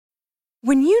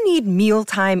When you need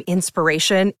mealtime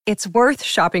inspiration, it's worth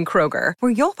shopping Kroger,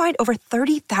 where you'll find over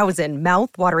 30,000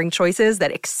 mouth-watering choices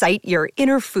that excite your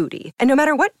inner foodie. And no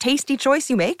matter what tasty choice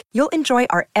you make, you'll enjoy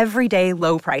our everyday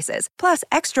low prices, plus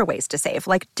extra ways to save,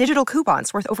 like digital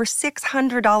coupons worth over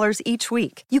 $600 each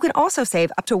week. You can also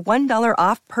save up to $1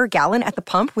 off per gallon at the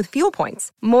pump with fuel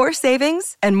points. More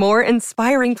savings and more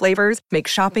inspiring flavors make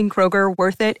shopping Kroger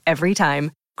worth it every time.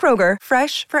 Kroger,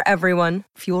 fresh for everyone.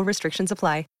 Fuel restrictions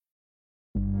apply.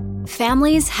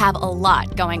 Families have a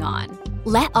lot going on.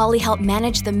 Let Ollie help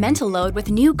manage the mental load with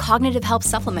new cognitive help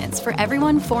supplements for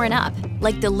everyone 4 and up,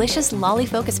 like delicious Lolly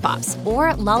Focus Pops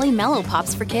or Lolly Mellow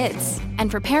Pops for kids.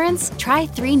 And for parents, try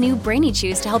 3 new Brainy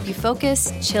Chews to help you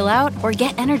focus, chill out, or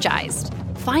get energized.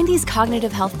 Find these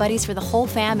cognitive health buddies for the whole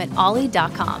fam at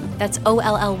ollie.com. That's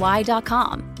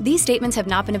OLLY.com. These statements have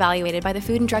not been evaluated by the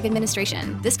Food and Drug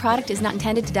Administration. This product is not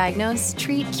intended to diagnose,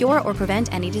 treat, cure, or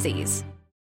prevent any disease.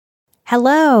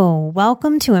 Hello,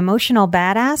 welcome to Emotional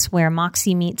Badass, where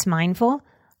Moxie meets Mindful.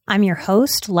 I'm your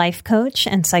host, life coach,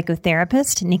 and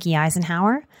psychotherapist, Nikki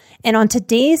Eisenhower. And on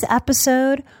today's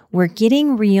episode, we're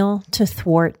getting real to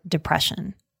thwart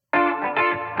depression.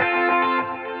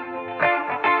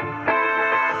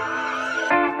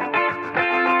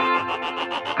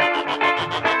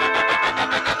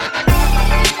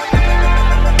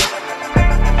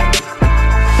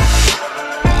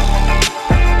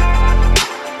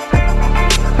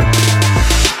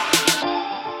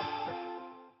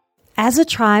 As a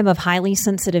tribe of highly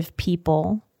sensitive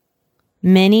people,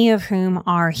 many of whom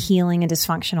are healing a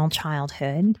dysfunctional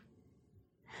childhood,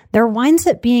 there winds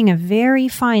up being a very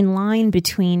fine line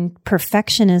between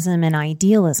perfectionism and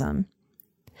idealism.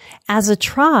 As a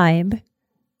tribe,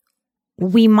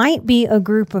 we might be a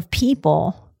group of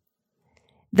people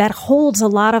that holds a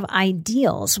lot of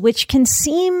ideals, which can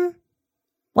seem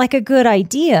like a good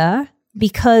idea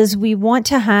because we want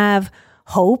to have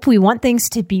hope. We want things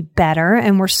to be better,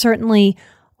 and we're certainly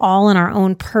all in our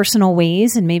own personal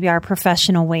ways and maybe our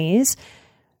professional ways,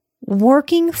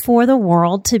 working for the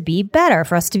world to be better,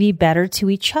 for us to be better to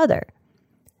each other.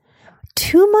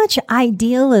 Too much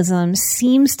idealism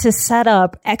seems to set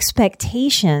up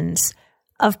expectations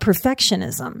of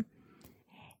perfectionism.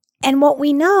 And what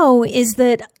we know is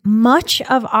that much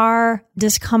of our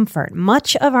discomfort,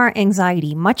 much of our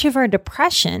anxiety, much of our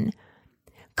depression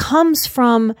comes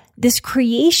from this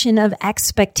creation of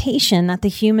expectation that the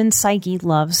human psyche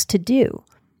loves to do.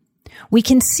 We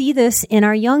can see this in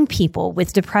our young people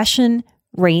with depression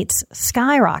rates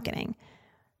skyrocketing.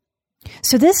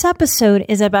 So this episode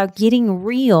is about getting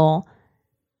real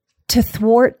to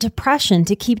thwart depression,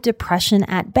 to keep depression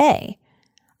at bay.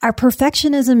 Our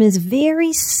perfectionism is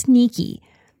very sneaky.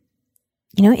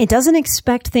 It doesn't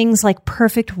expect things like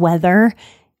perfect weather.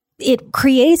 It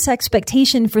creates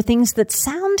expectation for things that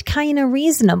sound kind of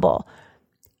reasonable.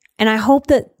 And I hope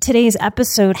that today's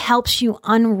episode helps you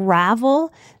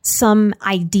unravel some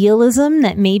idealism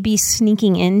that may be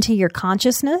sneaking into your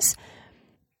consciousness.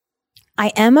 I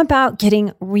am about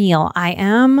getting real. I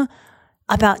am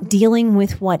about dealing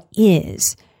with what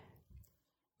is.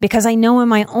 Because I know in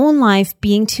my own life,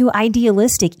 being too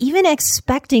idealistic, even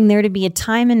expecting there to be a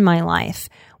time in my life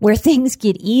where things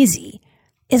get easy,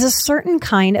 is a certain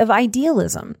kind of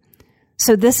idealism.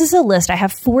 So this is a list. I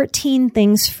have 14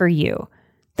 things for you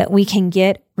that we can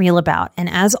get real about. And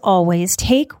as always,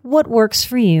 take what works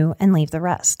for you and leave the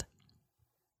rest.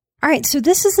 All right, so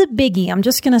this is a biggie. I'm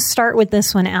just going to start with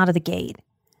this one out of the gate.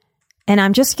 And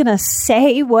I'm just going to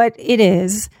say what it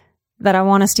is that I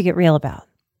want us to get real about.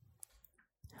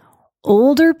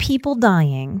 Older people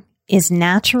dying is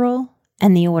natural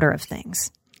and the order of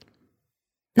things.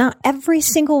 Now, every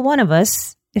single one of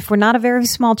us, if we're not a very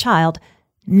small child,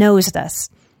 knows this.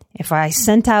 If I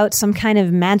sent out some kind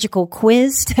of magical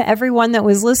quiz to everyone that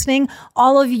was listening,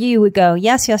 all of you would go,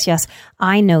 yes,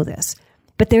 I know this.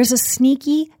 But there's a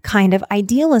sneaky kind of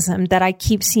idealism that I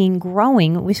keep seeing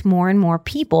growing with more and more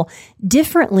people,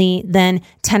 differently than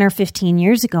 10 or 15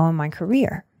 years ago in my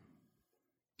career.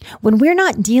 When we're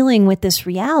not dealing with this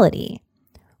reality,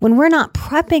 when we're not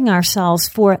prepping ourselves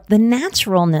for the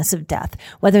naturalness of death,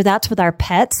 whether that's with our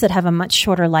pets that have a much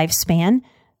shorter lifespan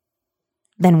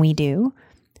than we do,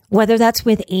 whether that's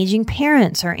with aging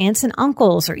parents or aunts and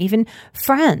uncles or even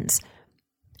friends,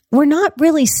 we're not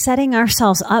really setting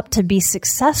ourselves up to be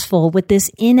successful with this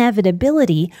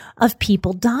inevitability of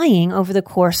people dying over the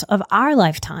course of our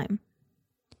lifetime.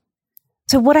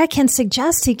 So what I can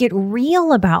suggest to get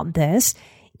real about this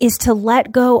is to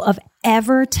let go of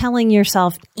ever telling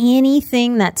yourself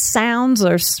anything that sounds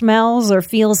or smells or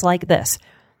feels like this.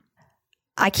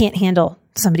 I can't handle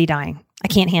somebody dying. I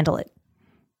can't handle it.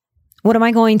 What am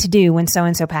I going to do when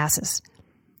so-and-so passes?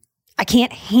 I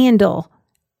can't handle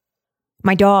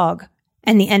my dog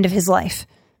and the end of his life.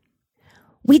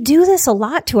 We do this a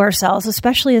lot to ourselves,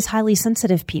 especially as highly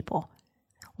sensitive people.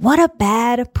 What a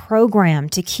bad program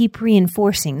to keep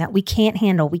reinforcing that we can't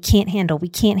handle, we can't handle, we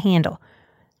can't handle.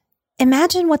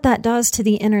 Imagine what that does to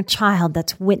the inner child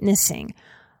that's witnessing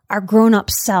our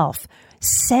grown-up self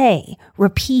say,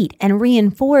 repeat, and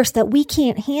reinforce that we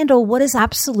can't handle what is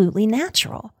absolutely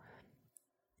natural.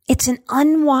 It's an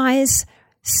unwise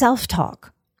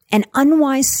self-talk, an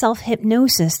unwise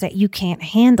self-hypnosis that you can't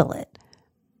handle it.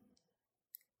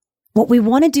 What we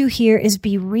want to do here is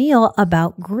be real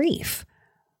about grief.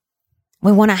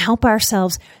 We want to help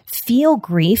ourselves feel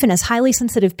grief. And as highly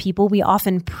sensitive people, we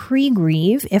often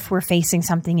pre-grieve if we're facing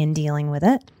something and dealing with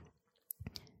it.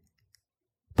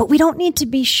 But we don't need to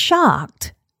be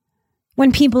shocked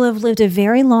when people have lived a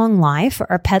very long life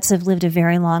or our pets have lived a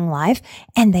very long life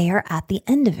and they are at the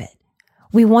end of it.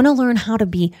 We want to learn how to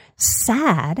be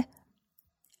sad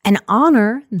and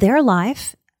honor their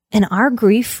life and our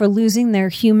grief for losing their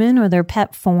human or their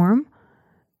pet form.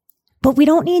 But we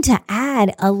don't need to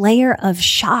add a layer of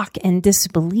shock and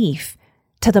disbelief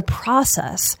to the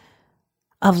process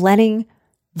of letting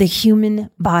the human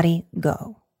body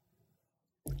go.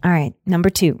 All right, number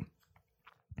 2.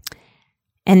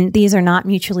 And these are not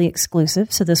mutually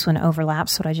exclusive, so this one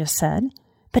overlaps what I just said.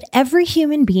 But every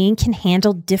human being can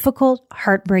handle difficult,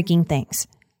 heartbreaking things.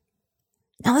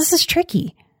 Now, this is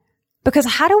tricky because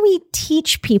how do we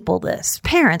teach people this?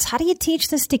 Parents, how do you teach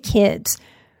this to kids?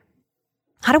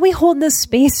 How do we hold this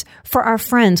space for our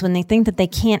friends when they think that they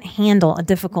can't handle a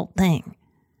difficult thing?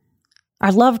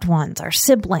 Our loved ones, our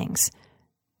siblings,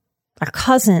 our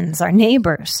cousins, our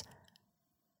neighbors,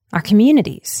 our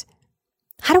communities.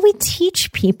 How do we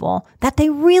teach people that they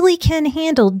really can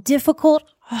handle difficult,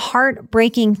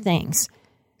 heartbreaking things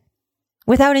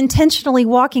without intentionally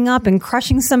walking up and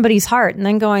crushing somebody's heart and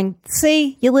then going,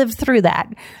 see, you lived through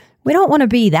that. We don't want to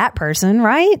be that person,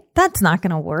 right? That's not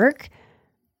going to work.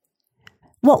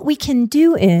 What we can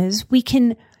do is we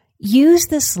can use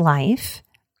this life,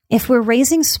 if we're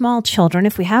raising small children,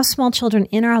 if we have small children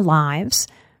in our lives,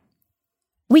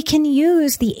 we can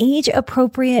use the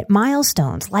age-appropriate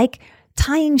milestones like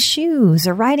tying shoes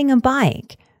or riding a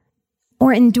bike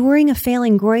or enduring a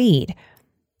failing grade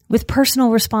with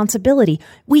personal responsibility.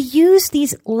 We use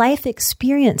these life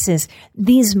experiences,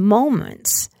 these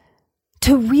moments,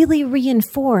 to really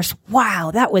reinforce,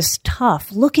 wow, that was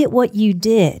tough. Look at what you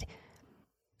did.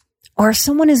 Or if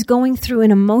someone is going through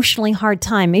an emotionally hard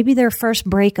time, maybe their first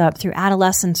breakup through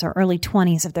adolescence or early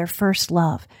 20s of their first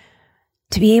love,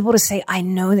 to be able to say, I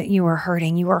know that you are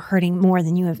hurting more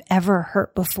than you have ever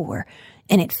hurt before,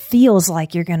 and it feels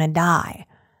like you're going to die,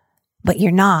 but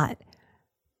you're not.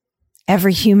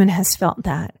 Every human has felt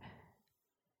that.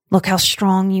 Look how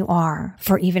strong you are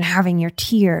for even having your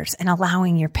tears and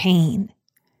allowing your pain.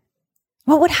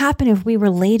 What would happen if we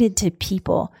related to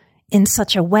people in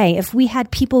such a way, if we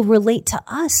had people relate to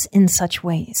us in such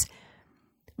ways?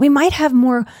 We might have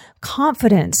more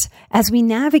confidence as we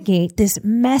navigate this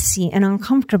messy and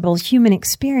uncomfortable human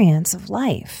experience of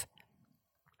life.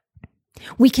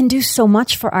 We can do so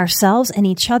much for ourselves and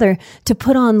each other to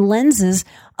put on lenses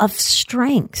of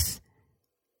strength.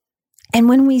 And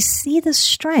when we see the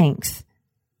strength,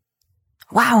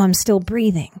 wow, I'm still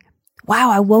breathing.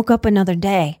 Wow, I woke up another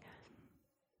day.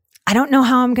 I don't know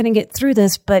how I'm going to get through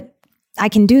this, but I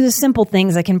can do the simple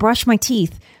things. I can brush my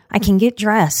teeth. I can get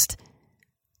dressed.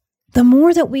 The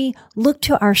more that we look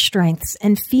to our strengths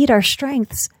and feed our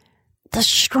strengths, the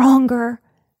stronger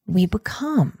we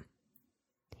become.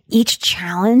 Each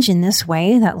challenge in this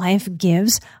way that life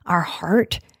gives our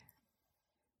heart,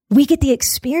 we get the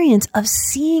experience of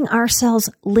seeing ourselves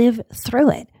live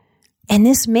through it. And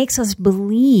this makes us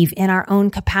believe in our own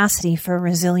capacity for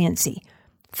resiliency,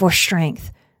 for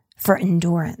strength, for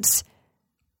endurance.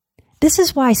 This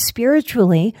is why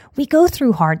spiritually we go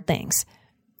through hard things.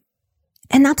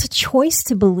 And that's a choice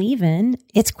to believe in.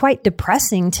 It's quite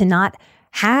depressing to not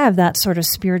have that sort of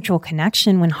spiritual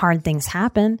connection when hard things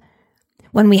happen.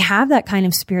 When we have that kind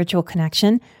of spiritual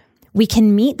connection, we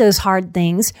can meet those hard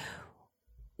things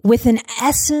with an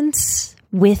essence,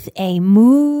 with a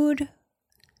mood,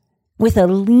 with a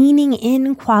leaning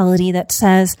in quality that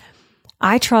says,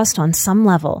 I trust on some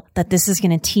level that this is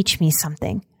going to teach me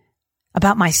something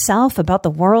about myself, about the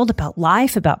world, about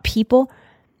life, about people.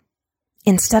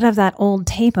 Instead of that old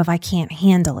tape of I can't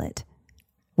handle it,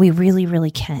 we really, really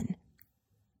can.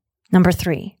 Number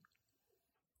 3,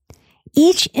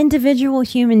 each individual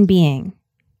human being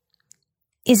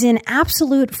is in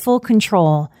absolute full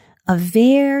control of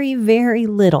very, very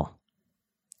little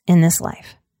in this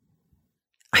life.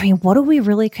 I mean, what do we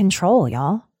really control,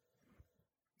 y'all?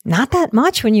 Not that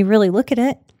much when you really look at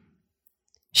it.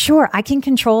 Sure, I can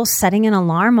control setting an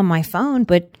alarm on my phone,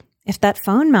 but if that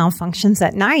phone malfunctions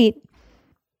at night,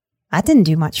 that didn't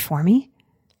do much for me.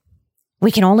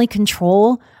 We can only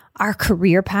control our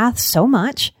career path so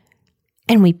much,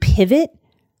 and we pivot,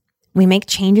 we make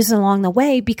changes along the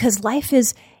way because life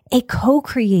is a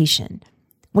co-creation.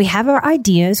 We have our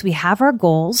ideas, we have our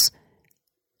goals,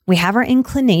 we have our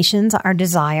inclinations, our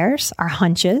desires, our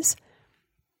hunches,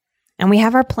 and we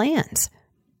have our plans.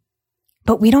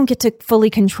 But we don't get to fully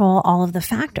control all of the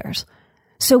factors.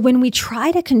 So when we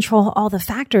try to control all the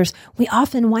factors, we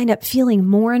often wind up feeling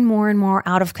more and more and more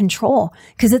out of control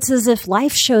because it's as if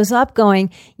life shows up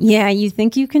going, yeah, you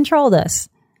think you control this.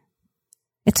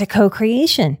 It's a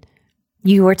co-creation.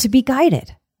 You are to be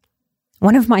guided.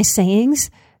 One of my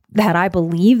sayings that I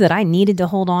believe that I needed to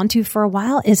hold on to for a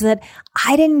while is that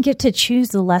I didn't get to choose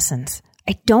the lessons.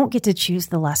 I don't get to choose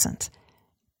the lessons.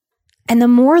 And the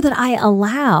more that I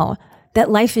allow that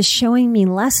life is showing me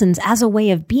lessons as a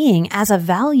way of being, as a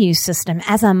value system,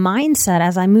 as a mindset,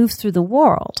 as I move through the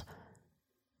world,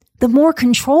 the more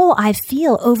control I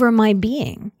feel over my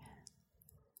being.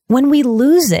 When we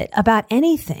lose it about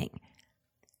anything,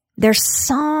 there's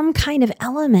some kind of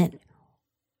element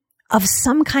of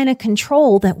some kind of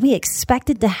control that we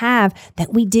expected to have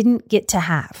that we didn't get to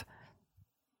have.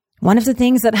 One of the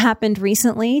things that happened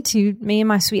recently to me and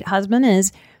my sweet husband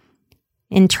is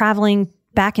in traveling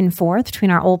back and forth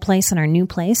between our old place and our new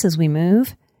place as we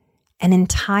move, an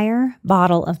entire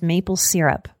bottle of maple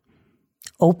syrup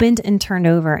opened and turned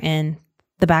over in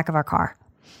the back of our car.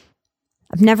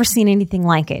 I've never seen anything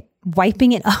like it.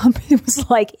 Wiping it up, it was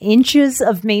like inches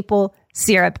of maple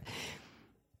syrup.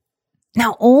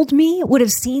 Now, old me would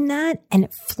have seen that and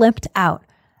it flipped out.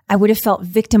 I would have felt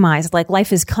victimized, like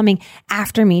life is coming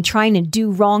after me, trying to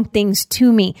do wrong things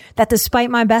to me, that despite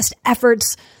my best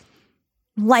efforts,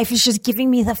 life is just giving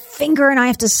me the finger and I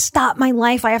have to stop my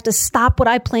life. I have to stop what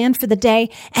I planned for the day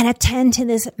and attend to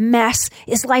this mess.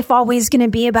 Is life always going to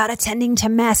be about attending to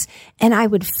mess? And I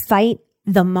would fight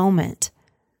the moment.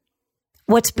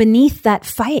 What's beneath that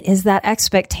fight is that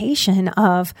expectation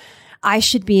of I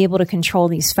should be able to control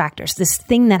these factors. This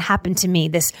thing that happened to me,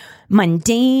 this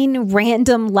mundane,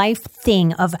 random life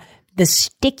thing of the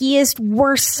stickiest,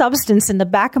 worst substance in the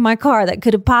back of my car that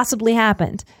could have possibly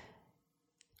happened.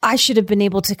 I should have been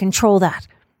able to control that.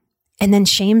 And then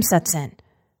shame sets in.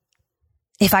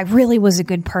 If I really was a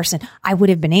good person, I would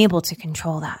have been able to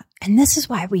control that. And this is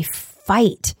why we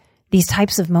fight these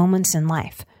types of moments in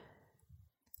life.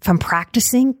 From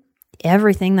practicing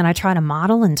everything that I try to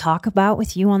model and talk about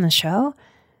with you on the show,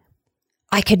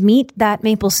 I could meet that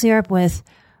maple syrup with,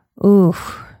 ooh,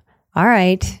 all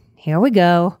right, here we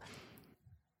go,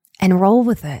 and roll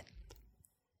with it.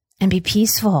 And be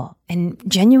peaceful and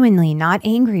genuinely not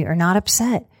angry or not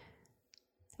upset.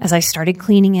 As I started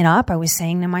cleaning it up, I was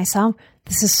saying to myself,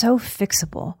 this is so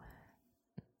fixable.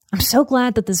 I'm so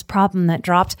glad that this problem that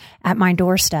dropped at my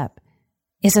doorstep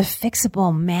is a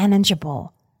fixable,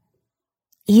 manageable,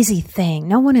 easy thing.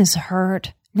 No one is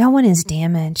hurt. No one is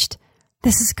damaged.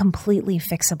 This is completely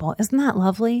fixable. Isn't that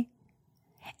lovely?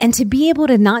 And to be able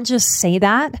to not just say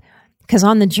that, because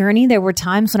on the journey, there were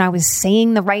times when I was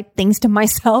saying the right things to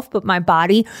myself, but my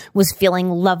body was feeling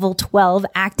level 12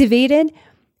 activated.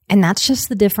 And that's just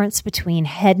the difference between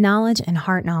head knowledge and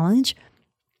heart knowledge.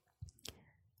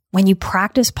 When you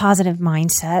practice positive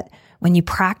mindset, when you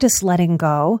practice letting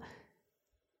go,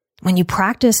 when you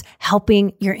practice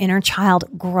helping your inner child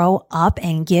grow up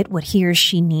and get what he or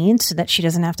she needs so that she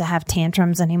doesn't have to have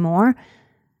tantrums anymore,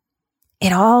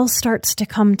 it all starts to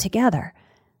come together.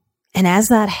 And as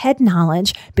that head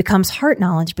knowledge becomes heart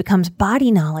knowledge, becomes body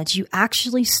knowledge, you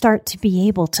actually start to be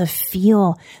able to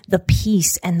feel the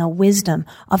peace and the wisdom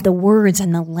of the words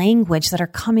and the language that are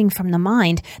coming from the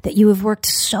mind that you have worked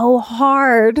so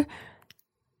hard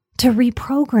to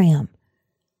reprogram.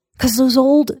 Because those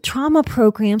old trauma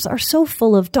programs are so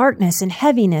full of darkness and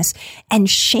heaviness and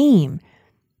shame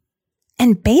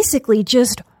and basically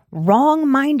just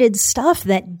wrong-minded stuff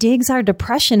that digs our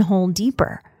depression hole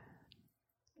deeper.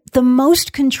 The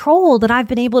most control that I've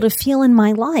been able to feel in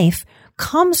my life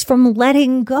comes from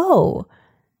letting go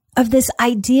of this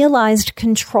idealized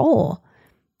control.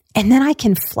 And then I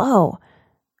can flow.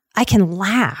 I can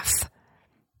laugh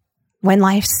when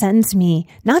life sends me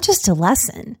not just a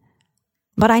lesson,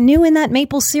 but I knew in that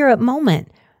maple syrup moment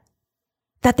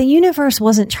that the universe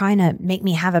wasn't trying to make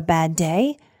me have a bad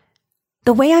day.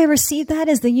 The way I received that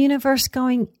is the universe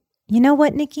going, you know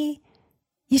what, Nikki?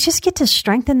 You just get to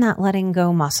strengthen that letting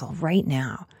go muscle right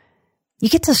now. You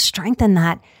get to strengthen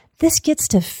that. This gets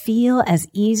to feel as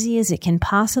easy as it can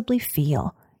possibly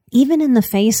feel, even in the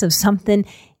face of something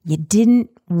you didn't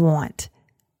want.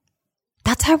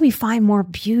 That's how we find more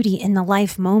beauty in the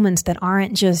life moments that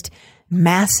aren't just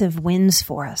massive wins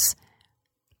for us.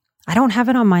 I don't have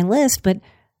it on my list, but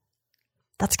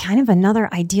that's kind of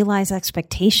another idealized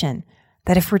expectation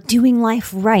that if we're doing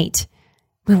life right,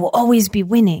 we will always be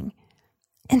winning.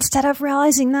 Instead of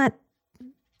realizing that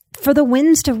for the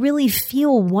wins to really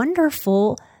feel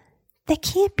wonderful, they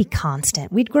can't be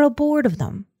constant. We'd grow bored of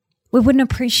them. We wouldn't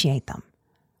appreciate them.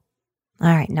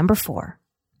 All right, number 4.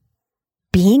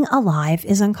 Being alive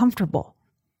is uncomfortable.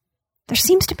 There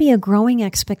seems to be a growing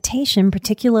expectation,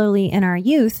 particularly in our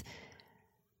youth,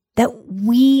 that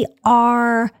we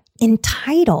are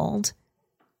entitled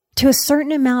to a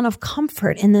certain amount of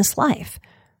comfort in this life.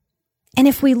 And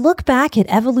if we look back at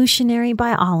evolutionary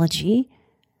biology,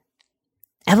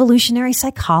 evolutionary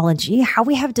psychology, how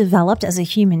we have developed as a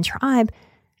human tribe,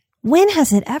 when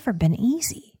has it ever been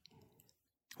easy?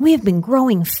 We have been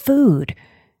growing food.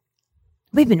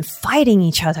 We've been fighting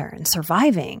each other and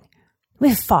surviving.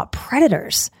 We've fought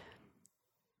predators.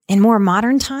 In more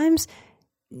modern times,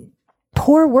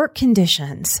 poor work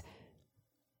conditions,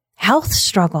 health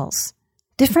struggles,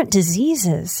 different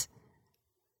diseases.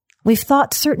 We've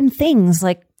thought certain things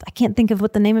like, I can't think of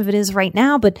what the name of it is right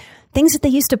now, but things that they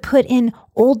used to put in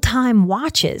old time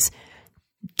watches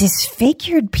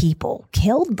disfigured people,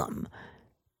 killed them.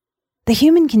 The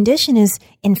human condition is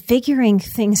in figuring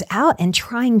things out and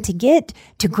trying to get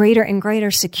to greater and greater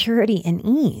security and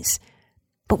ease.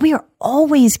 But we are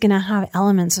always going to have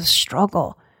elements of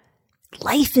struggle.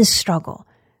 Life is struggle.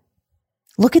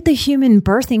 Look at the human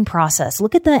birthing process.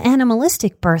 Look at the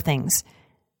animalistic birthings.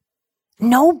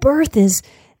 No birth is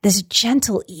this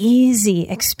gentle, easy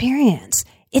experience.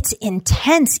 It's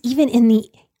intense, even in the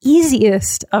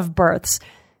easiest of births.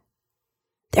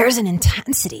 There's an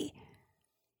intensity.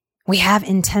 We have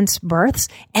intense births,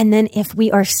 and then if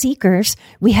we are seekers,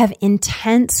 we have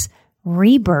intense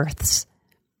rebirths.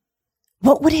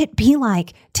 What would it be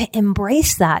like to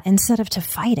embrace that instead of to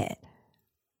fight it?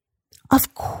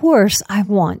 Of course, I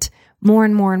want more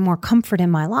and more and more comfort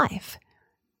in my life.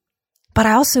 But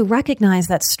I also recognize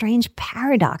that strange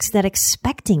paradox that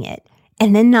expecting it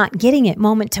and then not getting it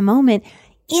moment to moment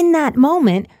in that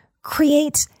moment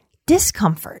creates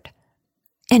discomfort.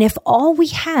 And if all we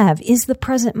have is the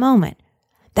present moment,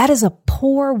 that is a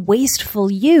poor,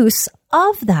 wasteful use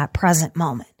of that present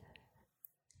moment.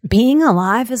 Being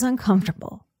alive is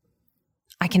uncomfortable.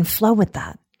 I can flow with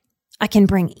that. I can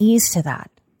bring ease to that.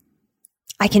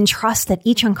 I can trust that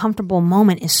each uncomfortable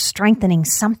moment is strengthening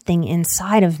something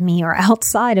inside of me or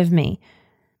outside of me.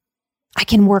 I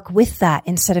can work with that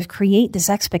instead of create this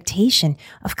expectation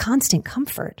of constant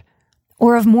comfort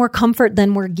or of more comfort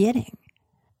than we're getting.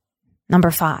 Number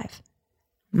 5,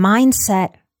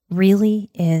 mindset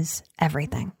really is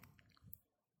everything.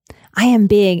 I am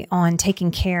big on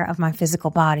taking care of my physical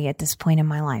body at this point in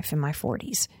my life, in my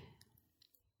 40s.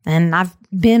 And I've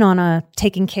been on a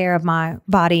taking care of my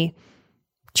body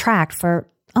track for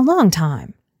a long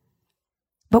time.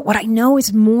 But what I know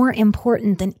is more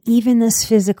important than even this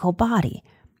physical body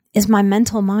is my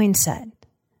mental mindset.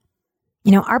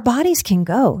 You know, our bodies can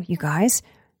go, you guys.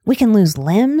 We can lose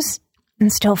limbs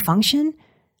and still function.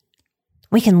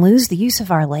 We can lose the use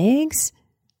of our legs.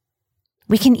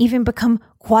 We can even become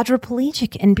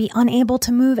quadriplegic and be unable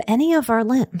to move any of our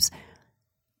limbs.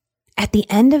 At the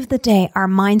end of the day, our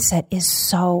mindset is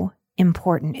so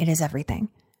important. It is everything.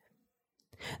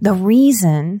 The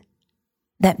reason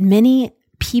that many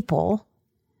people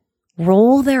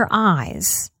roll their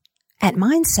eyes at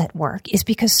mindset work is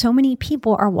because so many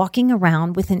people are walking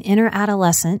around with an inner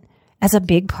adolescent as a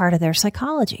big part of their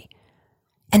psychology.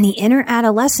 And the inner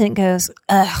adolescent goes,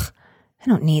 ugh, I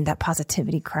don't need that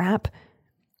positivity crap.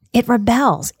 It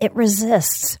rebels. It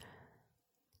resists.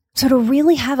 So to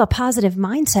really have a positive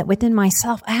mindset within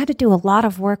myself, I had to do a lot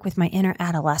of work with my inner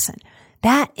adolescent.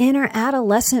 That inner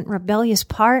adolescent rebellious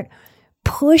part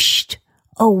pushed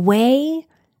away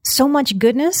so much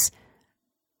goodness.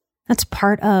 That's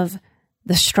part of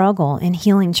the struggle in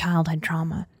healing childhood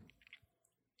trauma.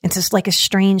 It's just like a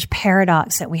strange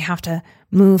paradox that we have to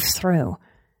move through.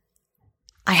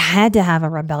 I had to have a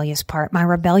rebellious part. My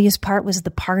rebellious part was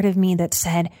the part of me that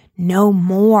said no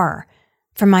more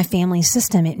from my family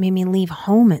system. It made me leave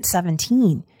home at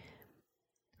 17.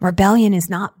 Rebellion is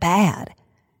not bad.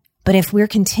 But if we're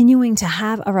continuing to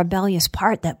have a rebellious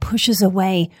part that pushes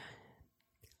away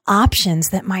options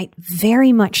that might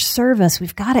very much serve us,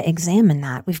 we've got to examine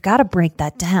that. We've got to break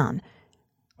that down.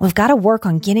 We've got to work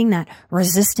on getting that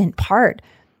resistant part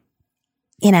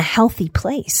in a healthy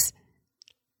place.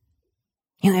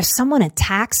 You know, if someone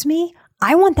attacks me,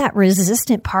 I want that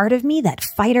resistant part of me, that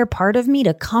fighter part of me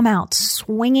to come out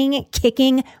swinging,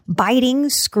 kicking, biting,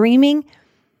 screaming.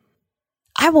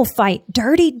 I will fight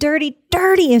dirty, dirty,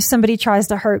 dirty if somebody tries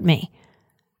to hurt me.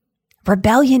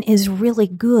 Rebellion is really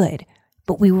good,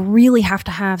 but we really have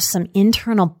to have some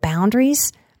internal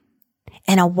boundaries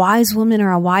and a wise woman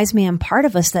or a wise man part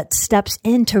of us that steps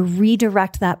in to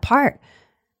redirect that part,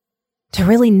 to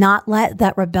really not let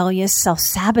that rebellious,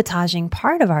 self-sabotaging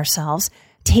part of ourselves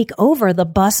take over the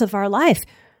bus of our life.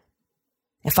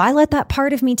 If I let that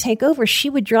part of me take over, she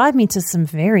would drive me to some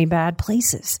very bad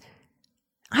places.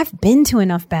 I've been to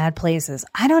enough bad places.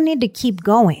 I don't need to keep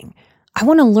going. I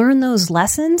want to learn those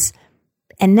lessons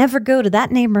and never go to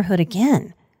that neighborhood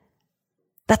again.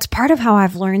 That's part of how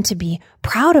I've learned to be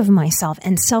proud of myself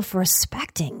and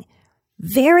self-respecting.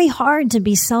 Very hard to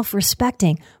be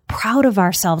self-respecting, proud of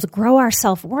ourselves, grow our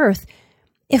self-worth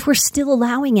if we're still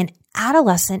allowing an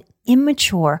adolescent,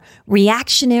 immature,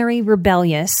 reactionary,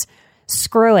 rebellious,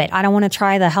 screw it, I don't want to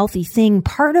try the healthy thing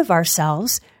part of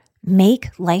ourselves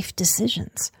make life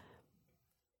decisions.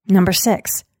 Number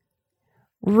 6,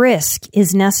 risk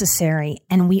is necessary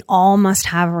and we all must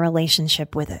have a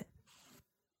relationship with it.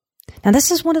 Now,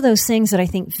 this is one of those things that I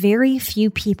think very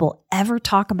few people ever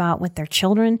talk about with their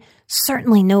children.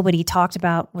 Certainly nobody talked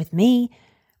about with me.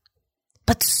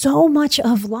 But so much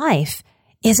of life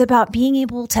is about being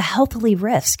able to healthily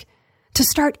risk. To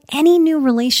start any new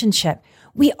relationship,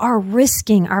 we are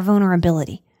risking our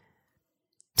vulnerability.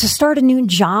 To start a new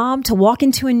job, to walk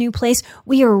into a new place,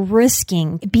 we are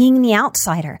risking being the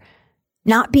outsider,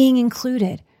 not being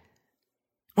included.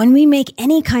 When we make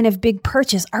any kind of big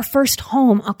purchase, our first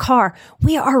home, a car,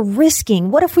 we are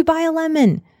risking. What if we buy a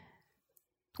lemon?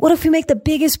 What if we make the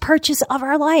biggest purchase of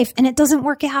our life and it doesn't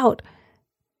work out?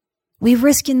 We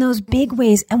risk in those big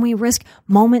ways and we risk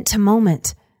moment to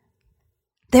moment.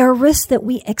 There are risks that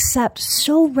we accept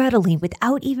so readily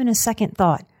without even a second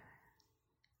thought.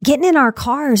 Getting in our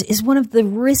cars is one of the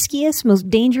riskiest, most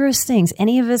dangerous things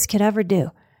any of us could ever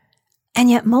do. And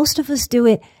yet most of us do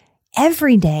it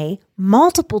every day,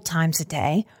 multiple times a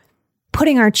day,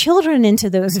 putting our children into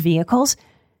those vehicles,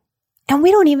 and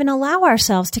we don't even allow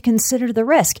ourselves to consider the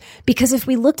risk, because if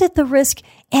we looked at the risk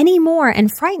anymore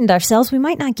and frightened ourselves, we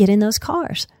might not get in those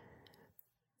cars.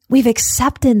 We've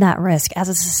accepted that risk as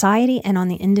a society and on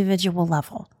the individual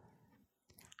level.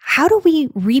 How do we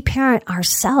reparent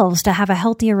ourselves to have a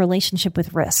healthier relationship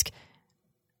with risk?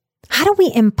 How do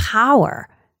we empower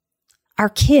our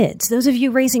kids, those of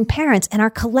you raising parents, and our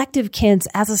collective kids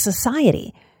as a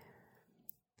society?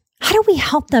 How do we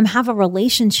help them have a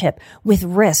relationship with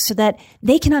risk so that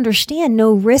they can understand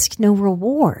no risk, no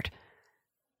reward?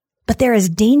 But there is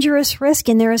dangerous risk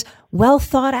and there is well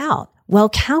thought out, well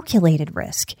calculated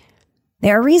risk.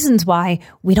 There are reasons why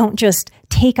we don't just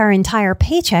take our entire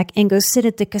paycheck and go sit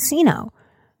at the casino.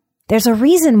 There's a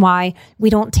reason why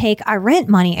we don't take our rent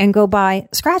money and go buy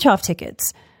scratch-off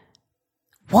tickets.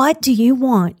 What do you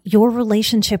want your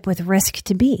relationship with risk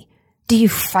to be? Do you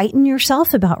frighten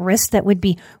yourself about risks that would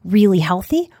be really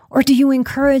healthy, or do you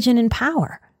encourage and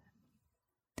empower?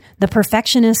 The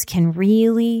perfectionist can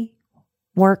really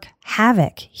work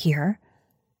havoc here,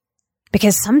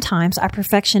 because sometimes our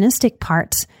perfectionistic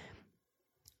parts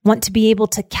want to be able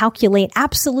to calculate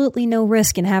absolutely no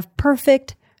risk and have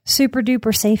perfect, super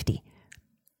duper safety.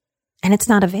 And it's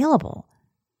not available.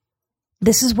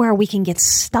 This is where we can get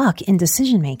stuck in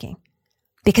decision making.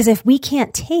 Because if we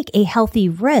can't take a healthy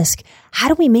risk, how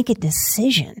do we make a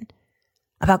decision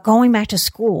about going back to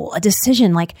school? A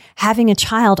decision like having a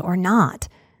child or not?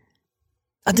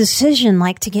 A decision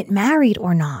like to get married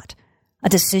or not? A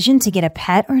decision to get a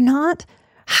pet or not?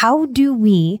 How do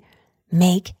we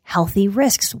make healthy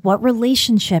risks? What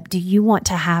relationship do you want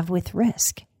to have with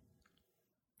risk?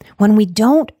 When we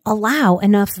don't allow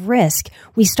enough risk,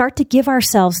 we start to give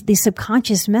ourselves the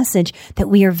subconscious message that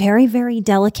we are very, very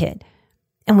delicate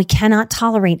and we cannot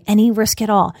tolerate any risk at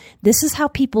all. This is how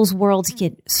people's worlds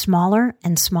get smaller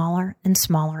and smaller and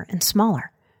smaller and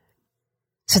smaller.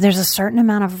 So there's a certain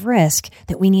amount of risk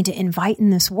that we need to invite in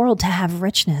this world to have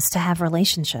richness, to have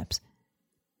relationships.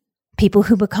 People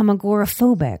who become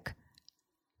agoraphobic,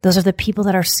 those are the people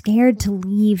that are scared to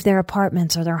leave their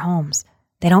apartments or their homes.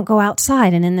 They don't go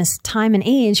outside. And in this time and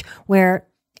age where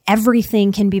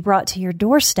everything can be brought to your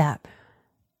doorstep,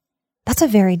 that's a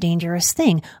very dangerous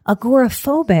thing.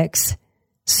 Agoraphobics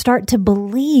start to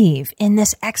believe in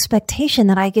this expectation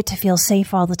that I get to feel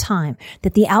safe all the time,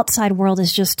 that the outside world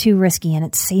is just too risky and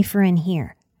it's safer in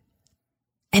here.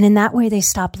 And in that way, they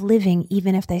stop living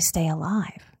even if they stay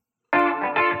alive.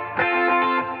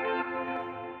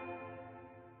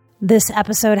 This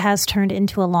episode has turned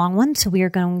into a long one, so we are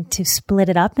going to split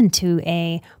it up into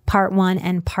a part 1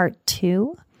 and part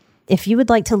 2. If you would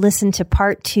like to listen to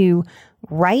part 2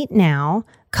 right now,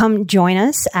 come join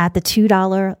us at the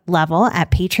 $2 level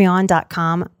at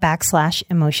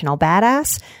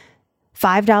patreon.com/emotionalbadass.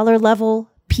 $5 level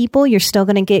people, you're still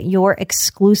going to get your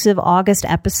exclusive August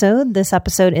episode. This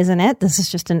episode isn't it. This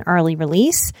is just an early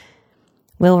release.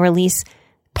 We'll release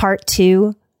part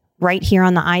 2 right here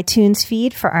on the iTunes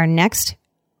feed for our next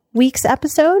week's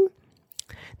episode.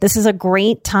 This is a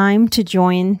great time to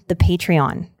join the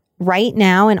Patreon. Right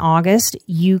now in August,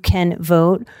 you can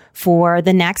vote for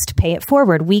the next Pay It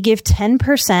Forward. We give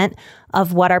 10%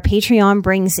 of what our Patreon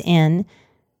brings in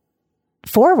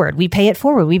forward. We pay it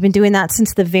forward. We've been doing that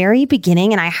since the very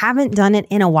beginning, and I haven't done it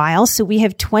in a while. So we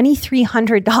have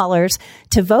 $2,300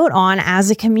 to vote on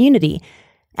as a community.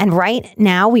 And right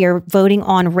now we are voting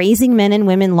on Raising Men and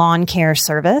Women Lawn Care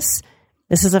Service.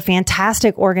 This is a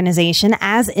fantastic organization,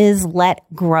 as is Let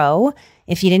Grow.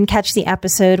 If you didn't catch the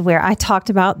episode where I talked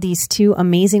about these two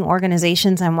amazing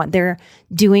organizations and what they're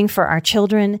doing for our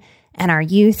children and our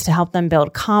youth to help them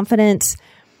build confidence,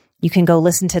 you can go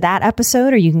listen to that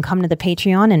episode, or you can come to the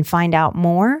Patreon and find out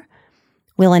more.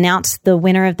 We'll announce the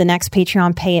winner of the next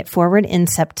Patreon Pay It Forward in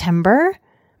September.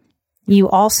 You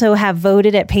also have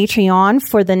voted at Patreon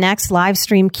for the next live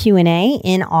stream Q&A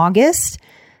in August.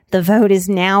 The vote is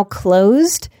now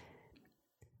closed.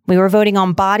 We were voting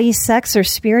on body, sex, or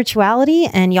spirituality,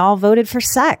 and y'all voted for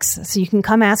sex. So you can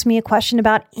come ask me a question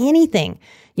about anything,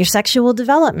 your sexual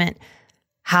development,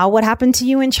 what happened to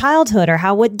you in childhood, or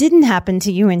what didn't happen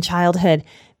to you in childhood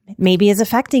maybe is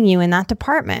affecting you in that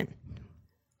department.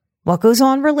 What goes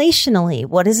on relationally?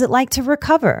 What is it like to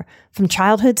recover from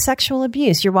childhood sexual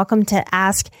abuse? You're welcome to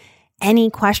ask any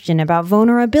question about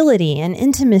vulnerability and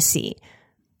intimacy.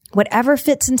 Whatever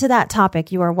fits into that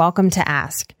topic, you are welcome to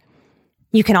ask.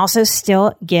 You can also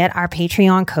still get our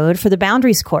Patreon code for the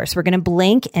Boundaries course. We're going to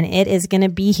blink and it is going to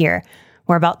be here.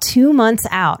 We're about 2 months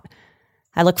out.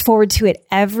 I look forward to it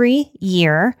every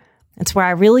year. It's where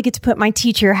I really get to put my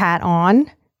teacher hat on.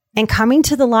 And coming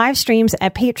to the live streams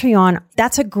at Patreon,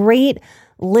 that's a great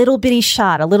little bitty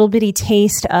shot, a little bitty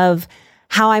taste of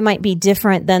how I might be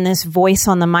different than this voice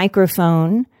on the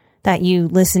microphone that you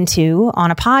listen to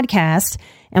on a podcast,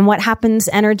 and what happens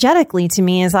energetically to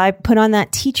me as I put on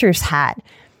that teacher's hat.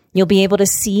 You'll be able to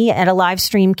see at a live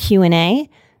stream Q&A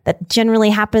that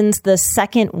generally happens the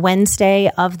second Wednesday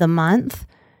of the month.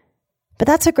 But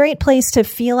that's a great place to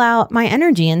feel out my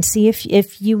energy and see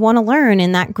if you want to learn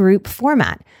in that group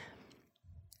format.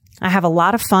 I have a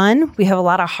lot of fun. We have a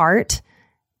lot of heart.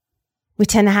 We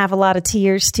tend to have a lot of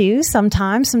tears too,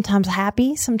 sometimes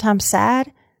happy, sometimes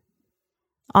sad.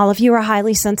 All of you are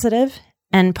highly sensitive,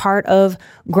 and part of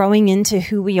growing into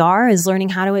who we are is learning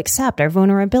how to accept our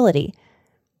vulnerability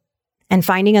and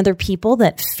finding other people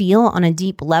that feel on a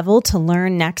deep level to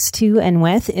learn next to and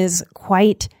with is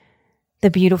quite the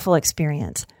beautiful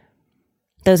experience.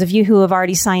 Those of you who have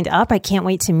already signed up, I can't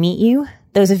wait to meet you.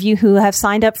 Those of you who have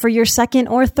signed up for your second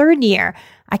or third year,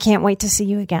 I can't wait to see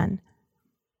you again.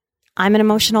 I'm an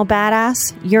emotional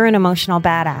badass. You're an emotional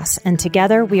badass. And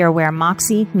together we are where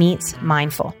Moxie meets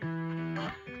mindful.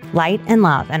 Light and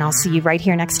love. And I'll see you right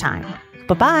here next time.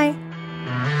 Bye-bye.